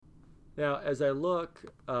Now, as I look,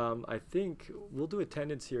 I think we'll do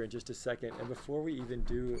attendance here in just a second. And before we even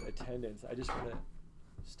do attendance, I just want to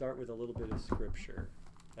start with a little bit of scripture.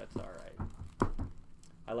 That's all right.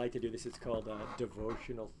 I like to do this. It's called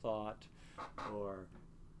devotional thought, or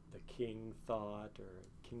the king thought, or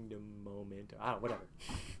kingdom moment, or I don't know, whatever.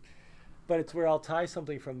 But it's where I'll tie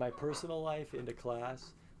something from my personal life into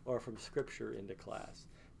class or from scripture into class.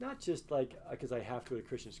 Not just like because I have to at a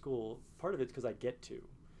Christian school. Part of it's because I get to.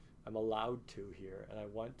 I'm allowed to here, and I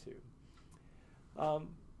want to.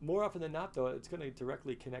 More often than not, though, it's going to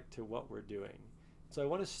directly connect to what we're doing. So I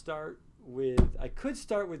want to start with, I could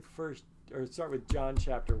start with first, or start with John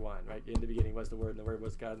chapter 1, right? In the beginning was the Word, and the Word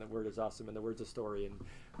was God, and the Word is awesome, and the Word's a story, and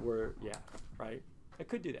we're, yeah, right? I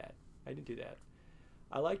could do that. I didn't do that.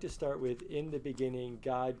 I like to start with, in the beginning,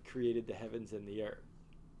 God created the heavens and the earth.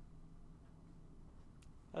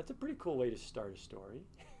 That's a pretty cool way to start a story,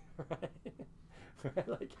 right? Right?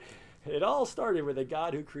 Like, it all started with a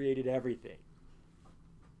God who created everything.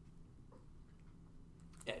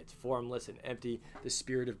 And it's formless and empty. The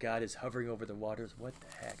Spirit of God is hovering over the waters. What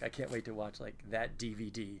the heck? I can't wait to watch like that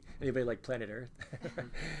DVD. Anybody like Planet Earth?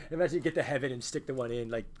 Imagine you get to heaven and stick the one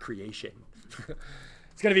in like creation.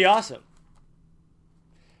 It's going to be awesome.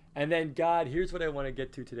 And then God, here's what I want to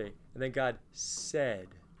get to today. And then God said,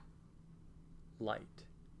 light.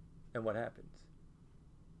 And what happens?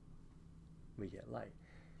 We get light.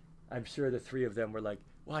 I'm sure the three of them were like,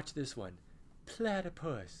 watch this one.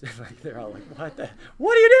 Platypus. And like they're all like,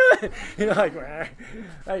 what are you doing? You know, like,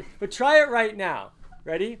 right? But try it right now.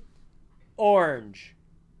 Ready? Orange.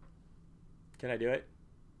 Can I do it?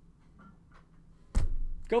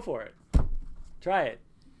 Go for it. Try it.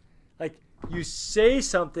 Like you say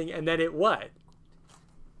something and then it what?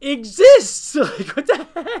 Exists. Like what the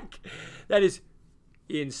heck? That is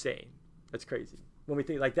insane. That's crazy. When we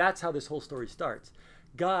think like that's how this whole story starts.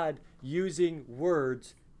 God using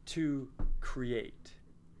words to create.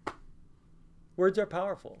 Words are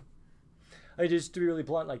powerful. I just to be really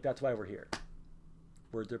blunt, like that's why we're here.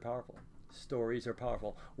 Words are powerful. Stories are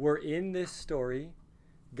powerful. We're in this story.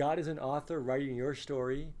 God is an author writing your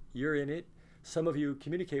story. You're in it. Some of you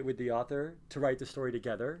communicate with the author to write the story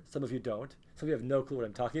together. Some of you don't. Some of you have no clue what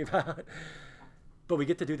I'm talking about. But we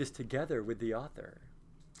get to do this together with the author.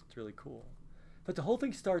 It's really cool. But the whole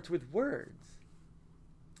thing starts with words.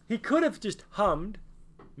 He could have just hummed,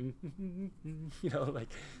 you know, like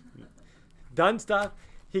done stuff.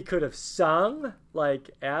 He could have sung like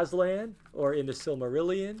Aslan or in the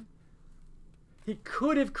Silmarillion. He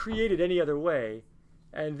could have created any other way.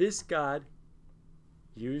 And this God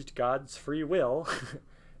used God's free will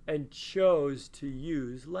and chose to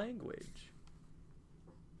use language.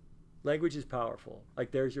 Language is powerful.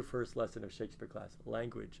 Like there's your first lesson of Shakespeare class.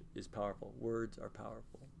 Language is powerful. Words are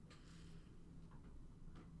powerful.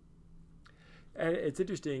 And it's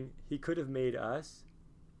interesting, he could have made us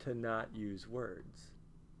to not use words.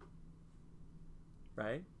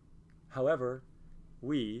 Right? However,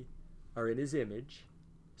 we are in his image.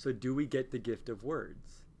 So do we get the gift of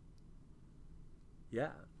words?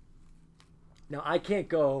 Yeah. Now I can't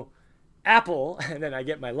go apple and then I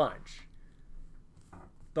get my lunch.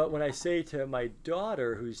 But when I say to my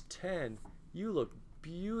daughter who's 10, you look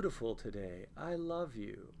beautiful today. I love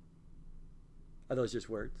you. Are those just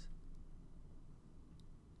words?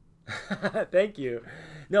 Thank you.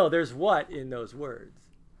 No, there's what in those words?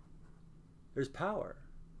 There's power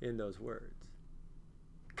in those words.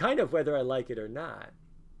 Kind of whether I like it or not,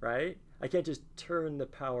 right? I can't just turn the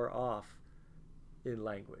power off in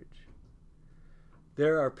language.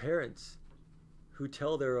 There are parents who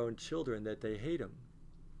tell their own children that they hate them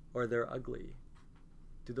or they're ugly.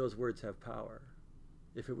 Do those words have power?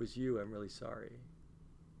 If it was you, I'm really sorry.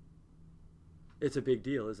 It's a big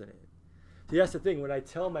deal, isn't it? See, that's the thing. When I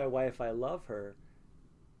tell my wife I love her,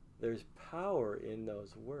 there's power in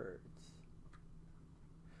those words.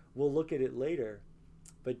 We'll look at it later.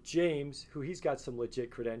 But James, who he's got some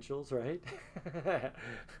legit credentials, right?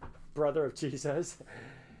 Brother of Jesus.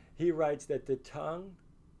 He writes that the tongue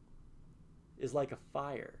is like a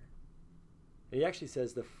fire. And he actually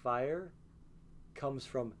says the fire comes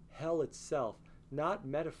from hell itself, not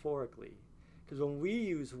metaphorically. Because when we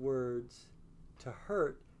use words to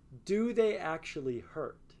hurt, do they actually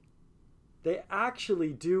hurt? They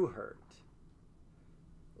actually do hurt.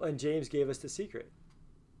 And James gave us the secret.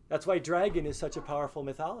 That's why dragon is such a powerful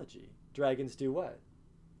mythology. Dragons do what?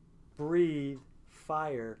 Breathe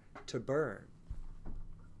fire to burn.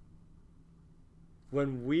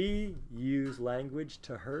 When we use language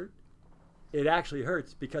to hurt, it actually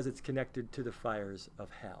hurts because it's connected to the fires of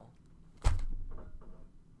hell.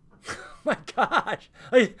 Oh my gosh.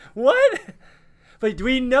 Like, what? But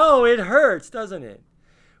we know it hurts, doesn't it?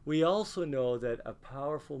 We also know that a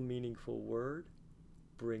powerful, meaningful word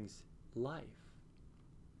brings life.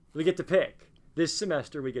 We get to pick. This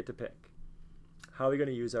semester, we get to pick. How are we going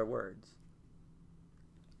to use our words?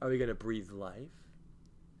 Are we going to breathe life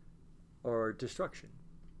or destruction?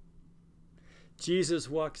 Jesus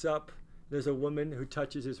walks up. There's a woman who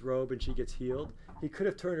touches his robe and she gets healed. He could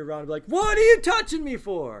have turned around and be like, what are you touching me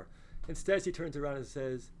for? Instead, he turns around and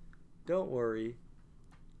says, don't worry,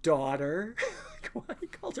 daughter. Why he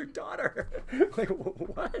calls her daughter? Like,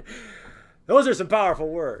 what? Those are some powerful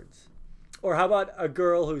words. Or how about a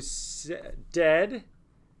girl who's dead?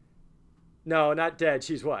 No, not dead.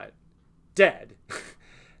 She's what? Dead.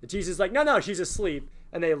 And Jesus is like, no, she's asleep.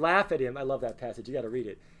 And they laugh at him. I love that passage. You got to read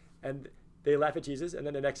it. And they laugh at Jesus. And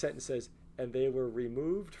then the next sentence says, and they were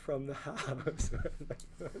removed from the house.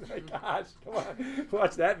 Oh my gosh, come on.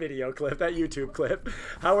 Watch that video clip, that YouTube clip.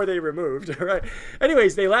 How are they removed? Right.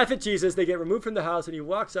 Anyways, they laugh at Jesus. They get removed from the house. And he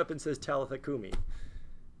walks up and says, Talitha Kumi.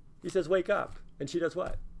 He says, wake up. And she does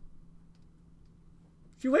what?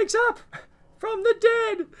 She wakes up from the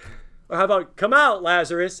dead. Or how about, come out,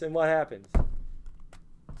 Lazarus, and what happens?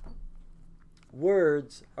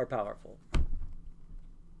 Words are powerful.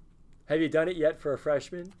 Have you done it yet for a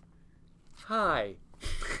freshman? Hi.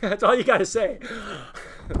 That's all you got to say.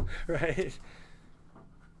 Right?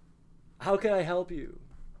 How can I help you?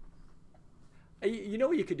 You know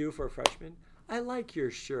what you could do for a freshman? I like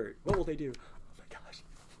your shirt. What will they do? Oh my gosh,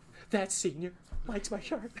 that senior likes my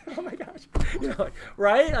shirt. Oh my gosh. You know,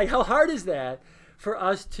 right? Like, how hard is that for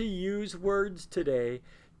us to use words today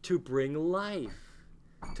to bring life,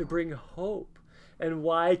 to bring hope? And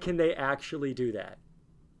why can they actually do that?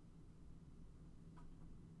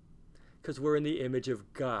 Because we're in the image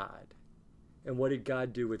of God. And what did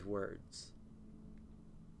God do with words?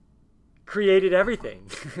 Created everything.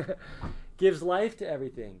 Gives life to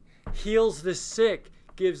everything. Heals the sick.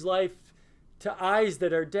 Gives life to eyes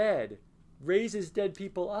that are dead. Raises dead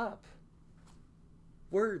people up.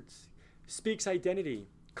 Words. Speaks identity.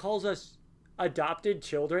 Calls us adopted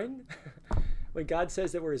children. When God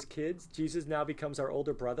says that we're his kids, Jesus now becomes our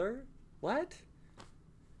older brother. What?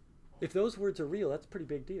 If those words are real, that's a pretty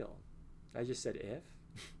big deal. I just said if.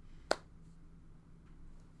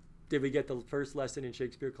 Did we get the first lesson in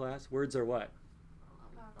Shakespeare class? Words are what?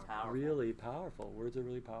 Powerful. Really powerful. Words are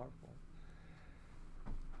really powerful.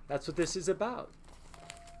 That's what this is about.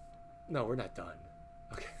 No, we're not done.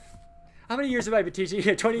 Okay. How many years have I been teaching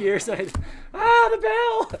here? 20 years? The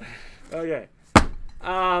bell! Okay.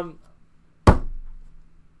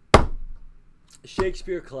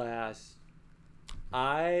 Shakespeare class,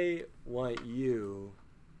 I want you,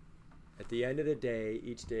 at the end of the day,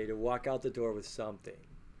 each day, to walk out the door with something.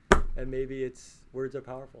 And maybe it's words are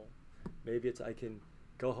powerful. Maybe it's I can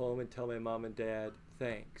go home and tell my mom and dad,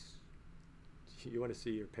 thanks. You want to see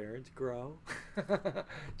your parents grow?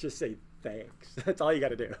 Just say thanks. That's all you got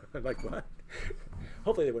to do. I'm like, what?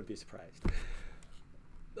 Hopefully they wouldn't be surprised.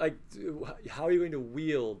 Like, how are you going to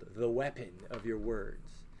wield the weapon of your words?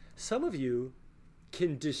 Some of you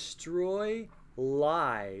can destroy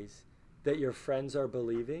lies that your friends are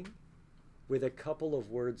believing with a couple of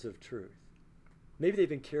words of truth. Maybe they've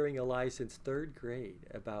been carrying a lie since 3rd grade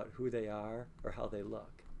about who they are or how they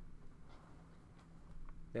look.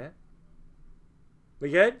 Yeah? We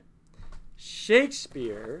good?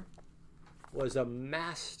 Shakespeare was a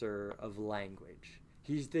master of language.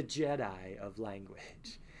 He's the Jedi of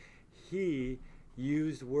language. He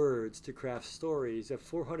used words to craft stories that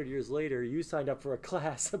 400 years later you signed up for a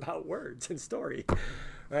class about words and story,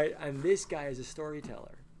 right? And this guy is a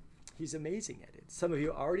storyteller. He's amazing at it. Some of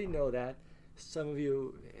you already know that. Some of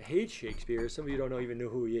you hate Shakespeare. Some of you don't even know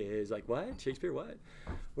who he is. Like, what? Shakespeare, what?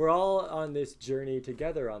 We're all on this journey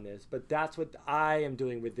together on this, but that's what I am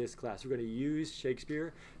doing with this class. We're going to use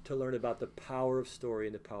Shakespeare to learn about the power of story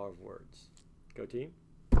and the power of words. Go team.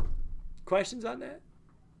 Questions on that?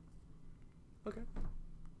 Okay.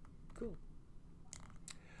 Cool.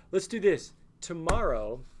 Let's do this.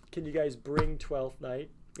 Tomorrow, can you guys bring 12th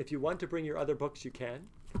night? If you want to bring your other books, you can,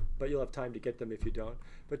 but you'll have time to get them if you don't.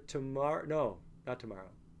 But tomorrow, no, not tomorrow,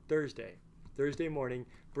 Thursday morning,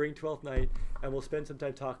 bring 12th night, and we'll spend some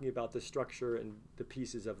time talking about the structure and the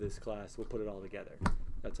pieces of this class. We'll put it all together.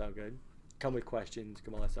 That sound good? Come with questions,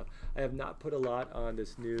 come all that stuff. I have not put a lot on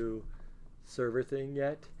this new server thing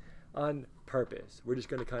yet on purpose. We're just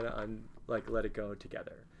going to kind of let it go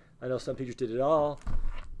together. I know some teachers did it all.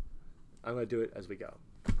 I'm going to do it as we go.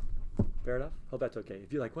 Fair enough? Hope that's okay.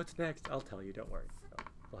 If you're like, what's next? I'll tell you. Don't worry.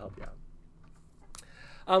 We'll help you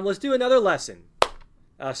out. Let's do another lesson.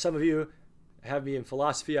 Some of you have me in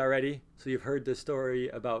philosophy already. So you've heard the story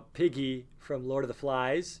about Piggy from Lord of the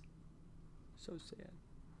Flies. So sad.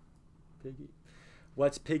 Piggy.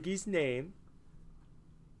 What's Piggy's name?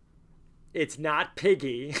 It's not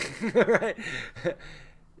Piggy, right?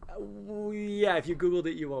 Yeah, if you Googled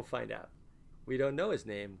it, you won't find out. We don't know his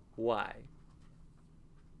name. Why?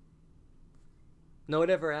 No one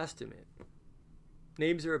ever asked him it.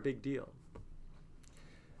 Names are a big deal.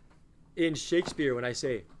 In Shakespeare, when I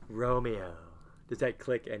say Romeo, does that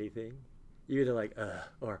click anything? You're either like,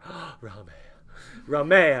 or Romeo.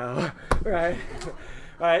 Romeo, right?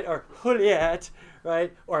 Right? Or Juliet,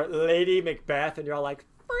 right? Or Lady Macbeth, and you're all like,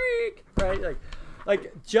 freak, right?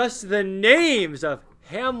 Like just the names of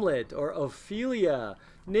Hamlet or Ophelia.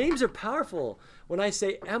 Names are powerful. When I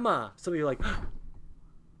say Emma, some of you are like,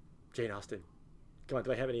 Jane Austen. Come on,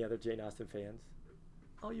 do I have any other Jane Austen fans?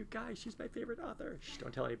 Oh, you guys, she's my favorite author. Shh,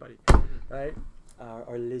 don't tell anybody, right?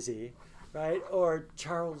 Or Lizzie, right? Or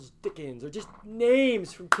Charles Dickens, or just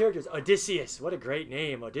names from characters. Odysseus, what a great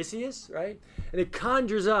name, Odysseus, right? And it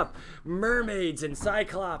conjures up mermaids and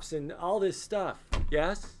cyclops and all this stuff,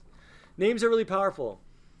 yes? Names are really powerful.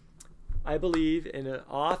 I believe in an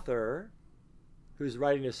author who's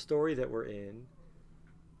writing a story that we're in,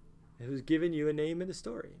 who's given you a name in the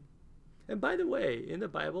story. And by the way, in the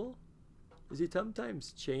Bible, does he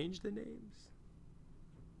sometimes change the names?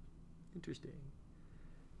 Interesting.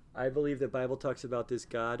 I believe the Bible talks about this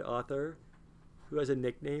God author who has a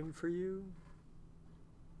nickname for you.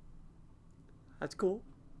 That's cool.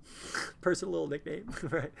 Personal little nickname,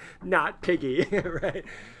 right? Not Piggy, right?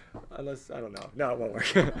 Unless, I don't know. No, it won't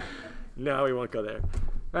work. No, we won't go there.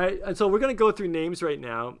 Right? And so we're going to go through names right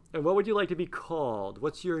now. And what would you like to be called?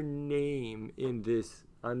 What's your name in this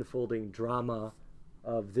unfolding drama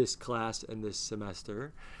of this class and this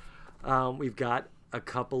semester? We've got a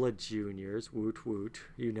couple of juniors. Woot woot.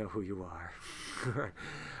 You know who you are.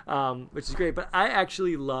 Which is great. But I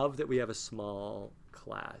actually love that we have a small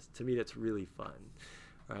class. To me, that's really fun.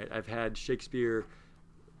 Right? I've had Shakespeare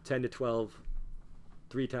 10 to 12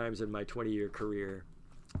 3 times in my 20-year career.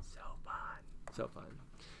 So fun. So fun.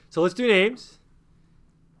 So let's do names.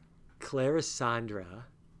 Clarissandra.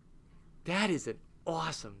 That is an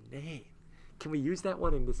awesome name. Can we use that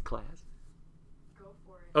one in this class? Go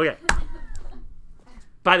for it. Okay.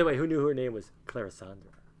 By the way, who knew her name was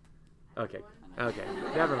Clarissandra? Okay. Okay.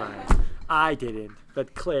 Never mind. I didn't.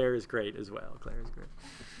 But Claire is great as well. Claire is great.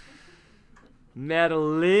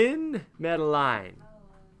 Madeline. Madeline.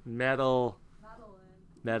 Madeline.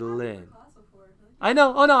 I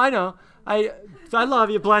know. Oh, no, I know. I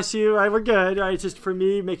love you. Bless you. We're good. Right? It's just for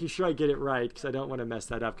me making sure I get it right because I don't want to mess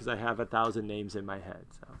that up because I have 1,000 names in my head.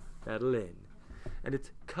 So, Madeline. And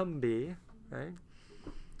it's Cumby, right?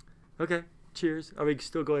 Okay. Cheers. Are we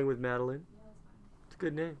still going with Madeline? It's a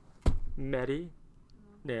good name. Maddie?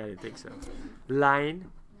 No, I didn't think so.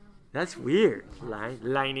 Line? That's weird.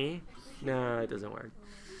 Liney? No, it doesn't work.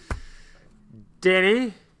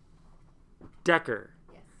 Danny? Decker?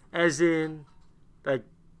 Yes. As in, like,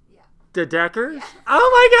 Yeah. the Deckers? Yeah.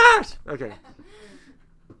 Oh my gosh! Okay.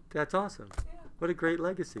 That's awesome. Yeah. What a great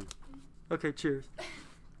legacy. Okay, cheers.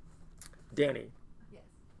 Danny. Yes.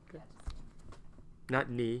 Okay. Yeah, Not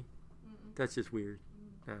knee. Mm-mm. That's just weird.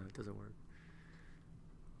 Mm. No, it doesn't work.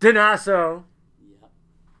 Donasso. Yep.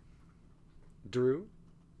 Drew.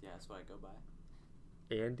 Yeah, that's what I go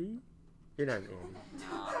by. Andy. You're not an Andy.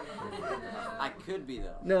 I could be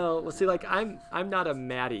though. No, well, see, like I'm not a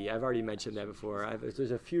Maddie. I've already mentioned that before.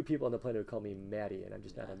 There's a few people on the planet who call me Maddie, and I'm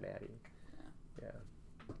just not a Maddie. Yeah.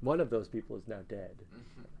 One of those people is now dead.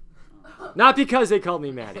 Not because they called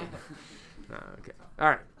me Maddie. Okay. All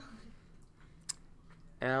right.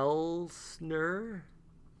 Elsner.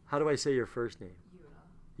 How do I say your first name?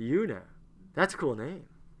 Una. That's a cool name.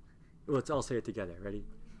 Let's all say it together. Ready?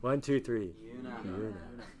 1, 2, 3. Una.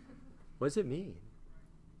 What does it mean?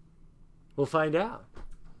 We'll find out.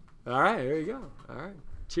 All right, there you go. All right.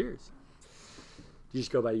 Cheers. Do you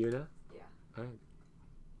just go by Una? Yeah. All right.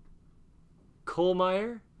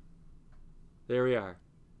 Kohlmeyer. There we are.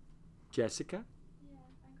 Jessica? Yeah,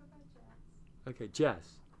 I go by Jess. Okay,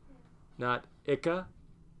 Jess. Not Ika?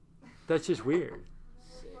 That's just weird.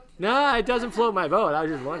 No, it doesn't float my boat. I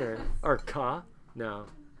was just wondering. Or Ka? No,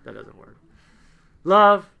 that doesn't work.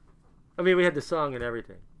 Love. I mean, we had the song and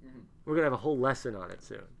everything. We're going to have a whole lesson on it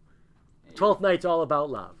soon. 12th night's all about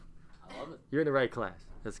love. I love it. You're in the right class.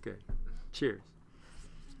 That's good. Cheers.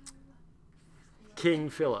 King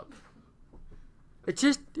Philip. It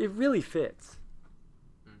really fits.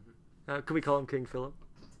 Can we call him King Philip?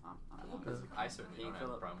 I certainly don't have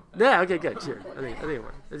a problem with that. Yeah, okay, good. Cheers. I think it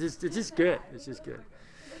works. It's just good. It's just good.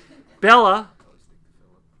 Bella.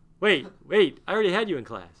 Wait. I already had you in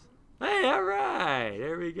class. Hey, all right.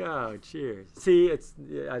 There we go. Cheers. See,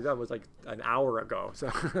 that was like an hour ago. So,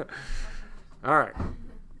 all right.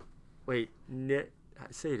 Wait.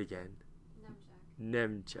 Say it again.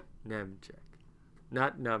 Nemchuk.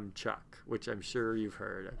 Not numchuck, which I'm sure you've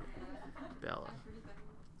heard of. Bella.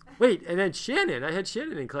 Wait, and then Shannon. I had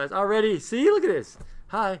Shannon in class already. See, look at this.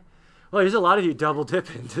 Hi. Well, there's a lot of you double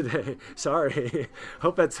dipping today. Sorry.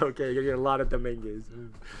 Hope that's okay. You're getting a lot of Dominguez.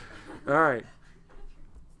 All right.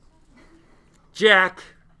 Jack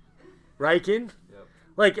Riken? Yep.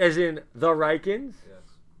 Like as in the Rikens?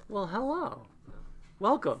 Yes. Well, hello. Yeah.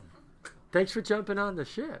 Welcome. Thanks for jumping on the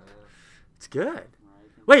ship. Yeah. It's good.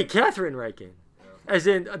 Wait, Catherine Riken. Yeah. As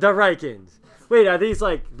in the Rikens. Wait, are these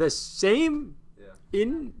like the same Yeah.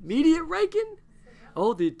 immediate Riken?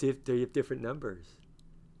 Oh, they have different numbers.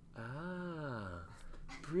 Ah,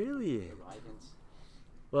 brilliant.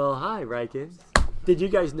 Well, hi, Rikens. Did you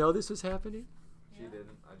guys know this was happening? She didn't.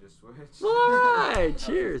 I just switched. Well, all right,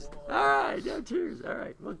 cheers. All right, yeah, cheers. All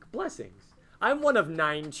right, well, blessings. I'm one of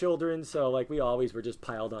 9 children, so like we always were just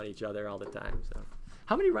piled on each other all the time. So,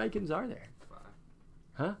 how many Rikens are there? 5.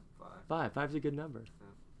 Huh? 5. 5. 5's a good number. Yeah.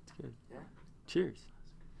 It's good. Yeah. Cheers.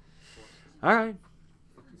 All right.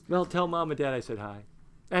 Well, tell mom and dad I said hi,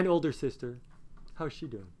 and older sister. How's she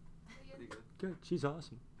doing? Pretty good. Good. She's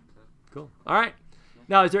awesome. Yeah. Cool. All right.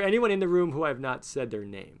 Now, is there anyone in the room who I have not said their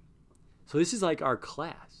name? So this is like our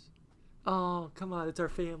class. Oh, come on. It's our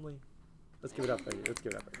family. Let's give it up for you. Let's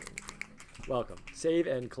give it up for you. Welcome. Save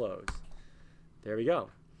and close. There we go.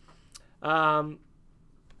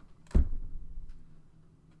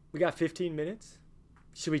 We got 15 minutes.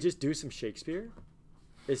 Should we just do some Shakespeare?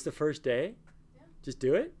 It's the first day. Just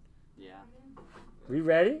do it? Yeah. We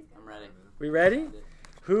ready? I'm ready. We ready?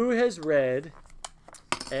 Who has read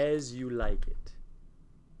As You Like It?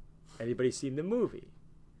 Anybody seen the movie?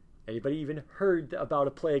 Anybody even heard about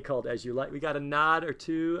a play called As You Like? We got a nod or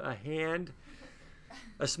two, a hand,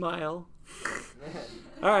 a smile.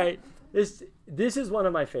 All right. This is one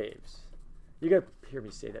of my faves. You're going to hear me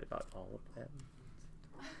say that about all of them.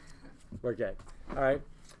 We're good. All right.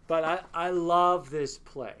 But I love this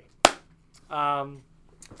play.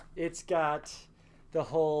 It's got the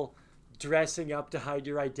whole dressing up to hide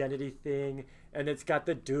your identity thing, and it's got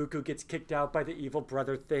the Duke who gets kicked out by the evil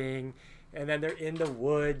brother thing, and then they're in the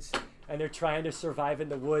woods, and they're trying to survive in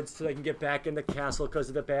the woods so they can get back in the castle because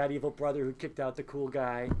of the bad evil brother who kicked out the cool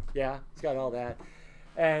guy. Yeah, it's got all that.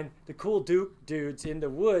 And the cool Duke dude's in the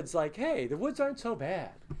woods like, hey, the woods aren't so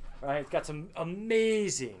bad, right? It's got some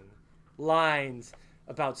amazing lines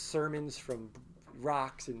about sermons from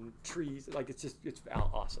rocks and trees. Like, it's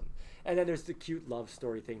awesome. And then there's the cute love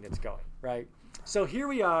story thing that's going, right? So here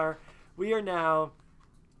we are. We are now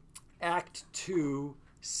Act 2,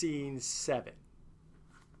 Scene 7.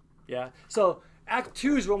 Yeah? So Act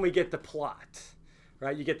 2 is when we get the plot,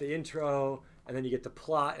 right? You get the intro, and then you get the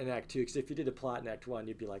plot in Act 2. Because if you did the plot in Act 1,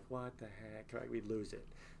 you'd be like, what the heck? Right? We'd lose it.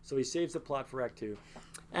 So he saves the plot for Act 2.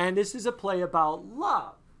 And this is a play about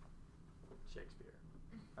love. Shakespeare,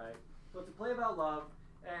 right? So it's a play about love,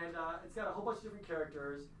 and it's got a whole bunch of different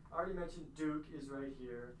characters. I already mentioned Duke is right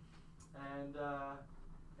here. And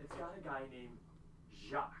it's got a guy named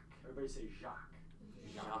Jacques. Everybody say Jacques.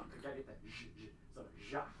 Jacques. You gotta get that So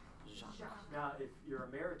Jacques. Now, if you're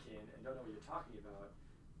American and don't know what you're talking about,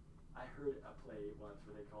 I heard a play once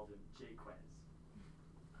where they called him Jaquez.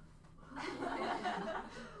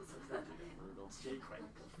 So it's not brutal.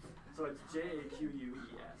 Jaquez. So it's Jaques.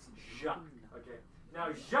 Jacques. Okay.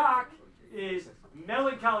 Now Jacques is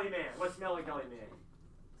melancholy man. What's melancholy man?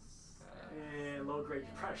 Low Great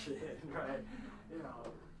Depression, right? You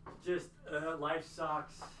know, just life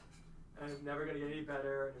sucks, and it's never gonna get any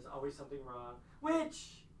better, and there's always something wrong.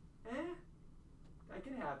 Which, that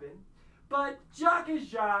can happen. But Jacques is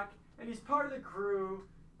Jacques, and he's part of the crew,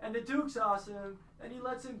 and the Duke's awesome, and he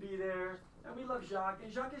lets him be there, and we love Jacques,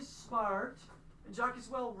 and Jacques is smart, and Jacques is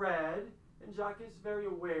well read, and Jacques is very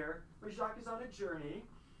aware, but Jacques is on a journey,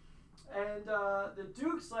 and the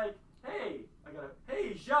Duke's like, hey,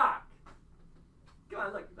 Jacques. Come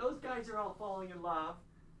on, look, those guys are all falling in love,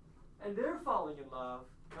 and they're falling in love.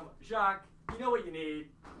 Come on, Jacques, you know what you need.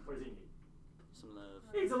 What does he need? Some love.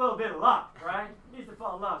 He needs a little bit of love, right? He needs to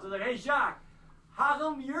fall in love. So it's like, hey, Jacques, how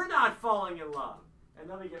come you're not falling in love? And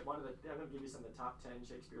then we get I'm going to give you some of the top 10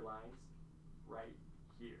 Shakespeare lines right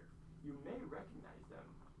here. You may recognize them,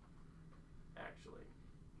 actually.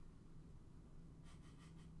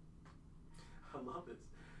 I love this.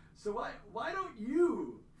 So why don't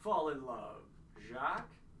you fall in love? Jacques,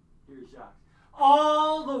 here's Jacques.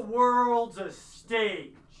 All the world's a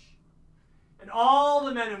stage, and all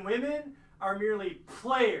the men and women are merely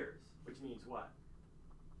players, which means what?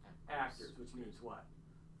 Actors, which means what?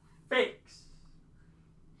 Fakes.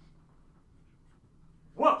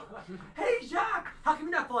 Whoa! Hey, Jacques, how come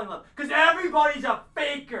you're not falling in love? Because everybody's a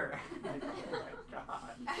faker. Oh my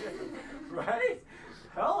God. Right?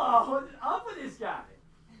 Hello, what's up with this guy?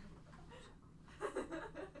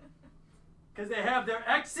 Because they have their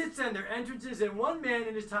exits and their entrances, and one man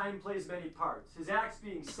in his time plays many parts, his acts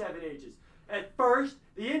being 7 ages. At first,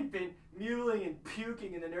 the infant mewling and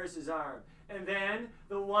puking in the nurse's arm, and then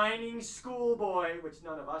the whining schoolboy, which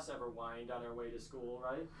none of us ever whined on our way to school,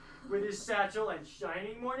 right? With his satchel and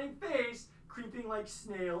shining morning face, creeping like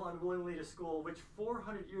snail unwillingly to school, which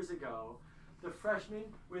 400 years ago, the freshman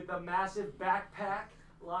with the massive backpack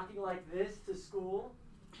walking like this to school,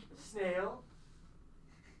 snail,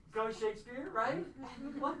 go Shakespeare, right?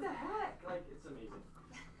 What the heck? Like, it's amazing.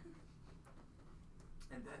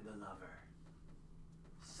 And then the lover,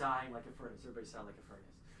 sighing like a furnace. Everybody sigh like a furnace.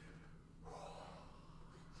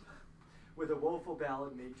 With a woeful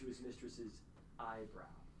ballad made to his mistress's eyebrow.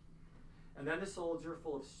 And then the soldier,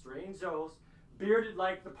 full of strange oaths, bearded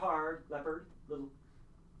like the leopard, little,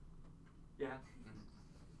 yeah,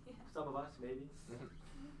 some of us, maybe.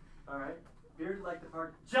 All right. Bearded like the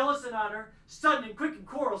part, jealous in honor, sudden and quick in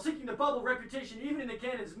quarrel, seeking to bubble reputation even in the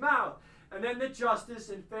cannon's mouth. And then the justice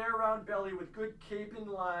in fair round belly with good cape in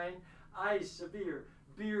line, eyes severe,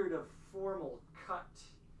 beard of formal cut,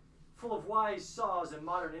 full of wise saws and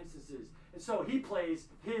modern instances. And so he plays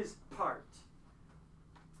his part.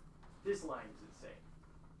 This line is insane.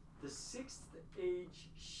 The 6th age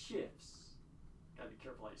shifts. Gotta be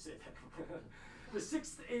careful how you say that. The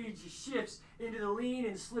 6th age shifts into the lean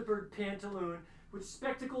and slippered pantaloon with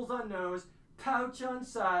spectacles on nose, pouch on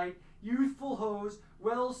side, youthful hose,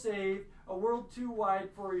 well saved, a world too wide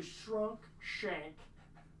for his shrunk shank.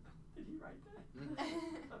 Did he write that?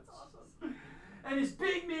 That's awesome. And his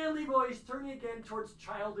big manly voice turning again towards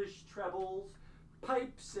childish trebles,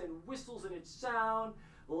 pipes and whistles in its sound.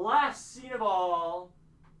 Last scene of all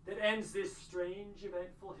that ends this strange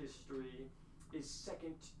eventful history is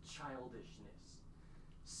second childishness.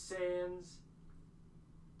 Sans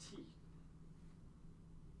teeth.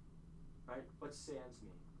 Right? What's sans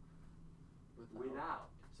mean? Without.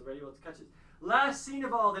 So ready? Let's catch it. Last scene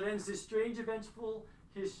of all that ends this strange eventful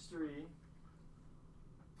history.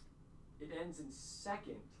 It ends in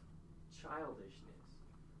second childishness.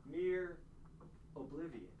 Mere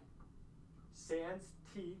oblivion. Sans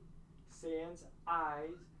teeth, sans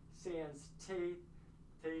eyes, sans taste,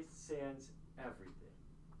 sans everything.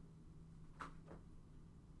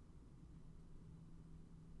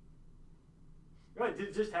 Right, did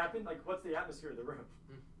it just happen? Like, what's the atmosphere of the room?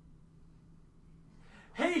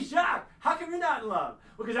 Hey, Jacques, how come you're not in love?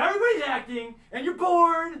 Well, because everybody's acting, and you're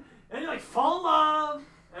born, and you like fall in love,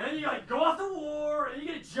 and then you like go off to war, and you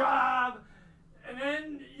get a job, and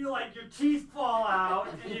then you like your teeth fall out,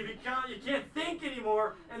 and you can't think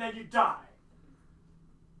anymore, and then you die.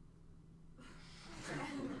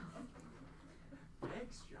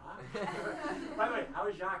 Thanks, Jacques. By the way, how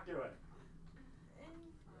is Jacques doing?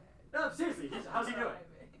 No, seriously, how's he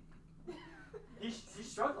doing? He's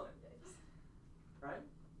struggling, right?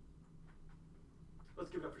 Let's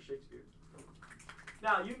give it up for Shakespeare.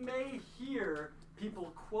 Now, you may hear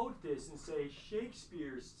people quote this and say,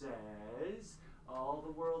 Shakespeare says, all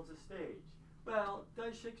the world's a stage. Well,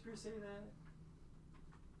 does Shakespeare say that?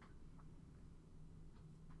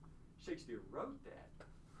 Shakespeare wrote that.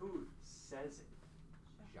 Who says it?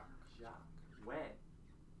 Jacques. When?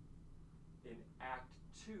 In Act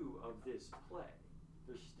 2 of this play.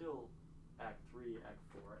 There's still Act 3, Act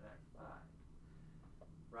 4, and Act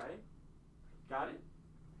 5. Right? Got it?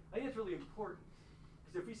 I think that's really important.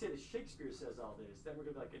 Because if we say that Shakespeare says all this, then we're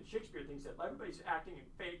going to be like, and Shakespeare thinks that everybody's acting and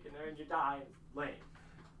fake, and then you die and it's lame.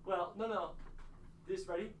 Well, no. This,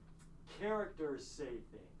 ready? Characters say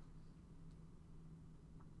things.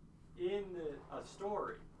 In a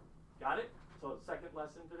story. Got it? So second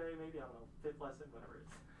lesson today, maybe, I don't know, 5th lesson, whatever it is.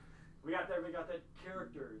 We got that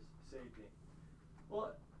characters say things.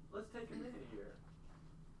 Well, let's take a minute here.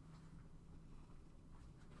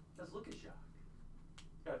 Let's look at Jacques.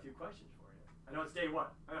 Got a few questions for you. I know it's day 1.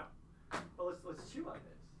 I know. But let's chew on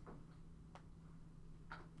this.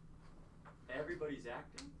 Everybody's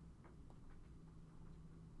acting.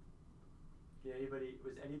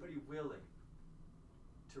 Was anybody willing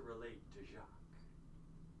to relate to Jacques?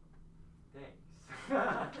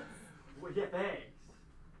 Thanks. Well, yeah, thanks.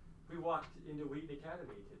 We walked into Wheaton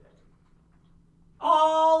Academy today.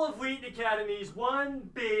 All of Wheaton Academy's one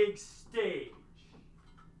big stage,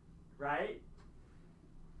 right?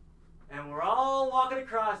 And we're all walking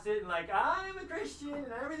across it and like, I'm a Christian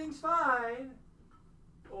and everything's fine.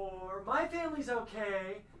 Or my family's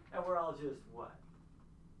okay and we're all just what?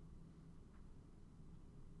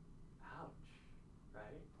 Ouch,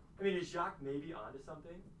 right? I mean, is Jacques maybe onto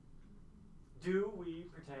something? Do we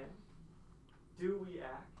pretend? Do we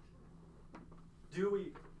act? Do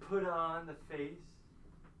we put on the face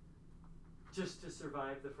just to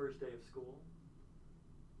survive the first day of school?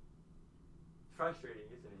 It's frustrating,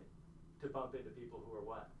 isn't it? To bump into people who are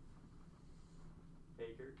what?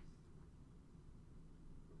 Fakers.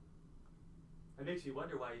 It makes me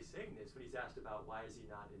wonder why he's saying this when he's asked about why is he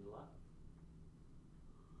not in love.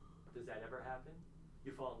 Does that ever happen?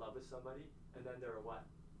 You fall in love with somebody and then they're a what?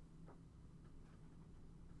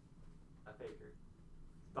 A faker.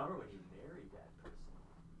 Bummer when you married that person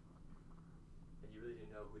and you really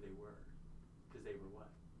didn't know who they were because they were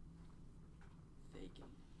what? Faking.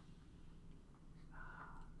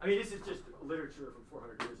 I mean, this is just literature from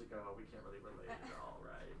 400 years ago. We can't really relate it at all,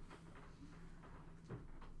 right?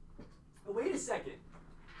 But wait a second.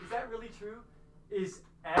 Is that really true? Is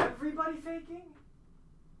everybody faking?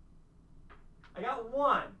 I got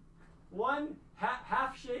one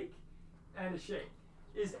half shake and a shake.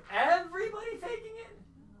 Is everybody faking it?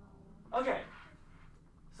 Okay.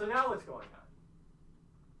 So now what's going on?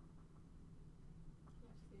 You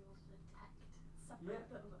have to be able to detect, separate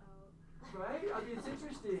them out. Right? I mean, it's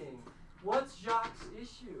interesting. What's Jacques'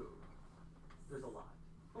 issue? There's a lot.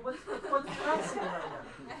 But what's pressing right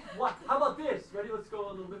now? What? How about this? Ready? Let's go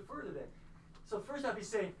a little bit further then. So first off, he's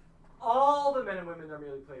saying all the men and women are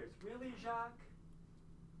merely players. Really, Jacques?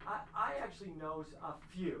 I actually know a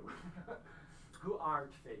few who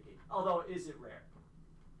aren't faking. Although, is it rare?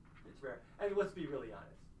 It's rare. And let's be really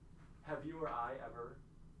honest. Have you or I ever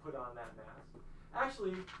put on that mask?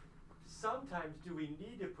 Actually, sometimes do we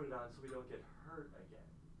need to put it on so we don't get hurt again?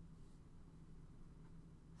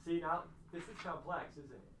 See, now, this is complex,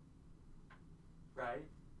 isn't it? Right?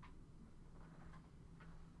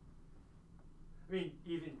 I mean,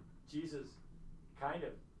 even Jesus kind of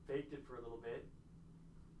faked it for a little bit.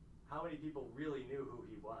 How many people really knew who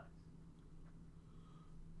he was?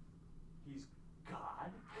 He's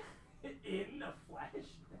God in the flesh.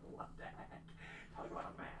 What the heck? Talk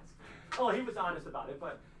about a mask. Oh, he was honest about it,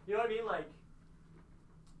 but you know what I mean? Like,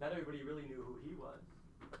 not everybody really knew who he was.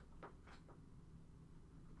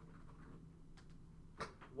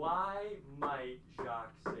 Why might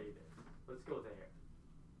Jacques say this? Let's go there.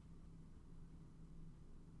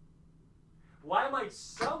 Why might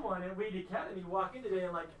someone at Wheat Academy walk in today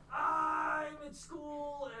and like, I'm at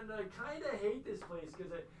school and I kind of hate this place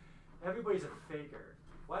because everybody's a faker?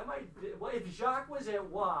 Why might, well, if Jacques was at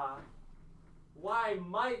WA, why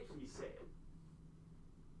might he say it?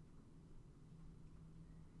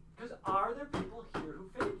 Because are there people here who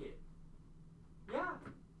fake it? Yeah.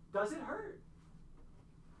 Does it hurt?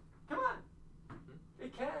 Come on.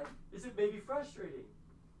 It can. Is it maybe frustrating?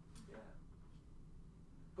 Yeah.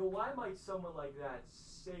 But why might someone like that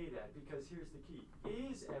say that? Because here's the key.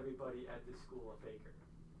 Is everybody at this school a faker?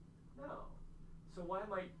 No. So why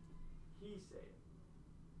might he say it?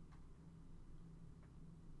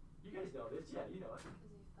 You guys know this. Yeah, you know it.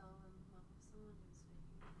 Because he fell in love with someone who was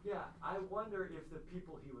faking. Yeah, I wonder if the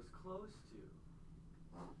people he was close to,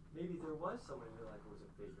 maybe there was someone in their life who was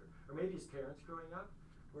a faker. Or maybe his parents growing up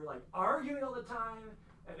were like arguing all the time,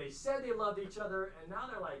 and they said they loved each other, and now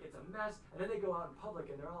they're like, it's a mess, and then they go out in public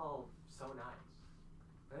and they're all so nice.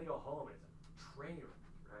 And they go home and it's a train wreck,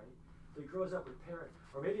 right? So he grows up with parents.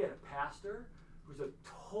 Or maybe he had a pastor who's a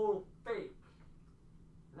total fake.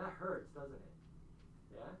 And that hurts, doesn't it?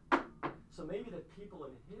 Yeah? So maybe the people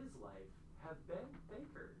in his life have been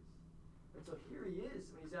fakers. And so here he is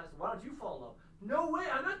when he's asked, why don't you fall in love? No way,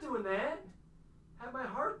 I'm not doing that. Have my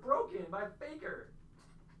heart broken by a faker.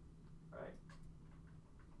 Right?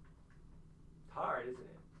 It's hard, isn't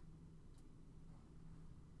it?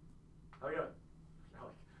 How are you doing?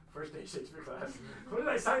 Like, first day Shakespeare class. What did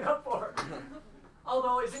I sign up for?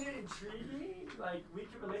 Although, isn't it intriguing? Like, we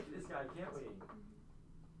can relate to this guy, can't we?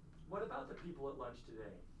 What about the people at lunch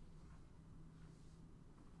today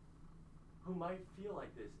who might feel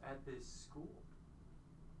like this at this school?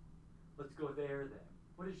 Let's go there then.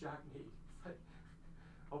 What does Jacques need? It's like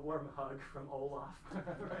a warm hug from Olaf.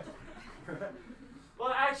 Right?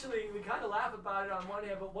 Well, actually, we kind of laugh about it on one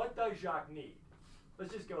hand, but what does Jacques need?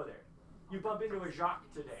 Let's just go there. You bump into a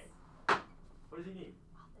Jacques today. What does he need?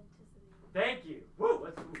 Authenticity. Thank you. Woo,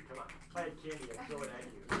 come on. If I had candy, I'd throw it at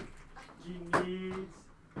you. He needs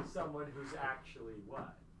someone who's actually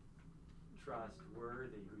what?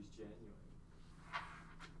 Trustworthy, who's genuine.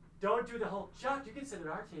 Don't do the whole, Jacques, you can sit at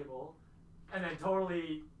our table, and then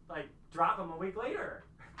totally like drop him a week later.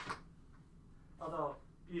 Although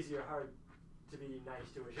easy or hard to be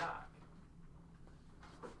nice to a Jacques.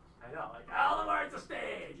 I know, like, all the words of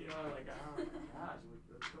stage, you know, like, oh my gosh,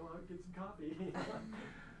 let's go out and get some coffee.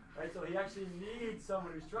 Right, so he actually needs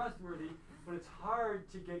someone who's trustworthy, but it's hard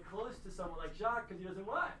to get close to someone like Jacques because he doesn't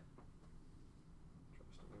what?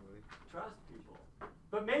 Trust people.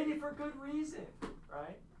 But maybe for good reason,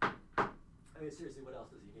 right? I mean, seriously, what else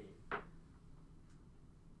does he need?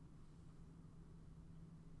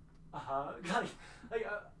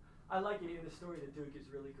 I like it in the story. The Duke is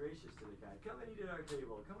really gracious to the guy. Come and eat at our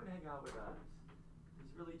table. Come and hang out with us.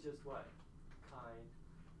 He's really just what? Kind,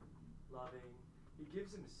 loving. He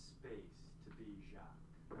gives him space to be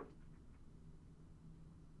Jacques.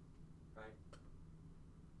 Right?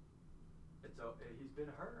 And so he's been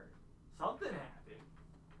hurt. Something happened.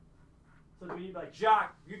 So do we need like,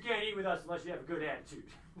 Jacques, you can't eat with us unless you have a good attitude.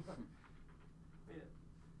 I mean,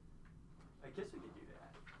 I guess we could do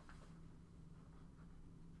that.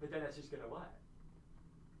 But then that's just going to what?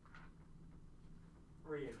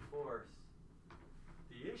 Reinforce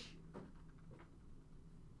the issue.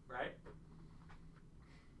 Right?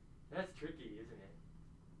 That's tricky, isn't it?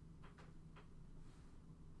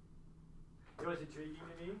 You know what's intriguing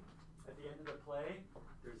to me? At the end of the play,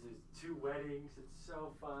 there's these two weddings. It's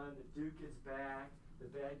so fun. The Duke is back. The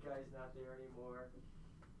bad guy's not there anymore.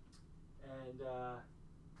 And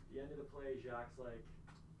the end of the play, Jacques' like,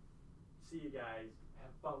 see you guys.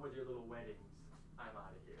 Have fun with your little weddings. I'm out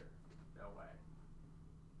of here. No way.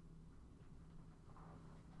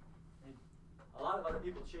 And a lot of other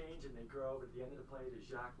people change and they grow, but at the end of the play, there's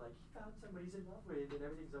Jacques like, he found somebody he's in love with and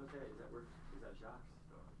everything's okay. Is that Jacques'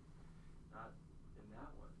 story? Not in that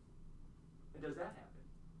one. And does that happen?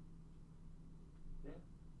 Yeah.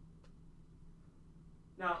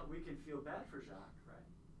 Now, we can feel bad for Jacques, right?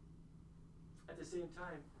 At the same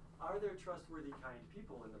time, are there trustworthy, kind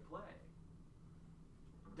people in the play?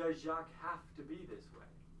 Does Jacques have to be this way?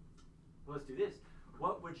 Well, let's do this.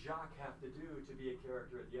 What would Jacques have to do to be a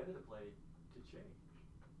character at the end of the play to change?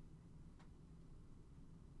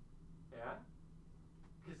 Yeah?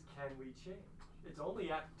 Because can we change? It's only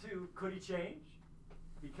Act 2. Could he change?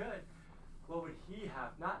 He could. What would he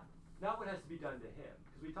have? Not what has to be done to him,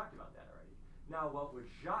 because we talked about that already. Now, what would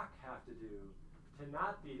Jacques have to do to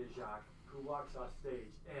not be the Jacques who walks off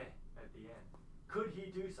stage at the end? Could he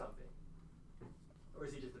do something? Or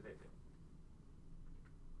is he just a victim?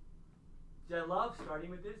 See, I love starting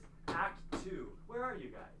with this. Act 2. Where are you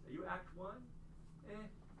guys? Are you Act 1?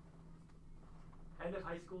 End of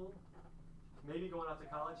high school? Maybe going off to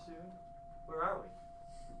college soon? Where are we?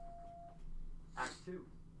 Act 2.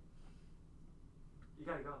 You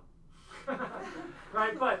gotta go.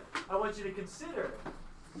 Right, but I want you to consider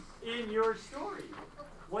in your story,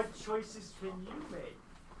 what choices can you make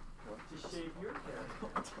to shape your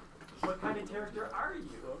character? What kind of character are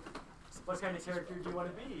you? What kind of character do you want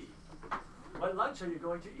to be? What lunch are you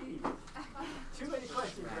going to eat? Too many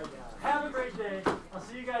questions right now. Have a great day. I'll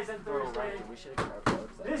see you guys on Thursday. We should get our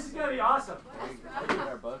books. This is going to be awesome. Get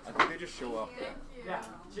our books. I think they just show up. Yeah,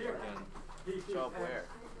 cheers. Show up where?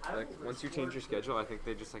 Like once you change your schedule, I think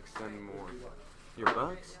they just like send more. Your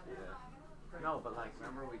bucks? No, but like,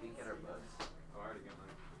 Remember we didn't get our books? Oh, I already got mine.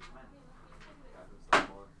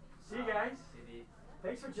 see you guys. CD.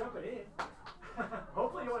 Thanks for jumping in.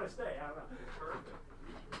 Hopefully you want to stay. I don't know. Perfect.